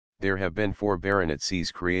There have been 4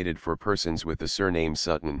 baronetcies created for persons with the surname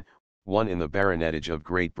Sutton, 1 in the baronetage of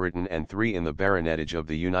Great Britain and 3 in the baronetage of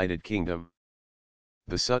the United Kingdom.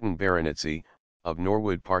 The Sutton baronetcy, of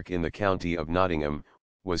Norwood Park in the county of Nottingham,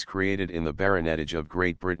 was created in the baronetage of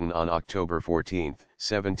Great Britain on October 14,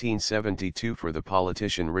 1772 for the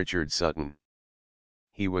politician Richard Sutton.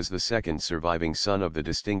 He was the second surviving son of the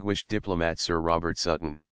distinguished diplomat Sir Robert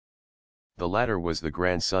Sutton. The latter was the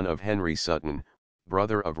grandson of Henry Sutton,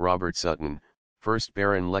 brother of Robert Sutton, 1st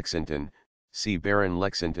Baron Lexington. See Baron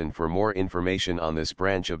Lexington for more information on this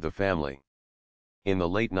branch of the family. In the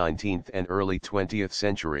late 19th and early 20th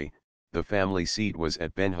century, the family seat was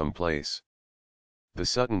at Benham Place. The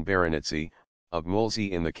Sutton baronetcy, of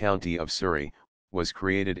Molesey in the county of Surrey, was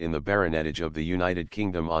created in the baronetage of the United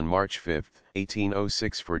Kingdom on March 5,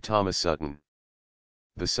 1806 for Thomas Sutton.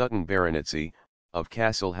 The Sutton baronetcy, of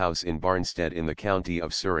Castle House in Barnstead in the county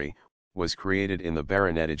of Surrey, was created in the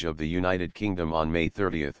baronetage of the United Kingdom on May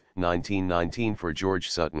 30, 1919 for George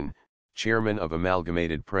Sutton, chairman of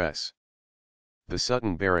Amalgamated Press. The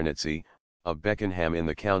Sutton baronetcy, of Beckenham in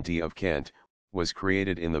the county of Kent, was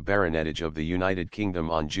created in the baronetage of the United Kingdom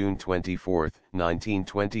on June 24,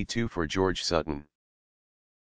 1922 for George Sutton.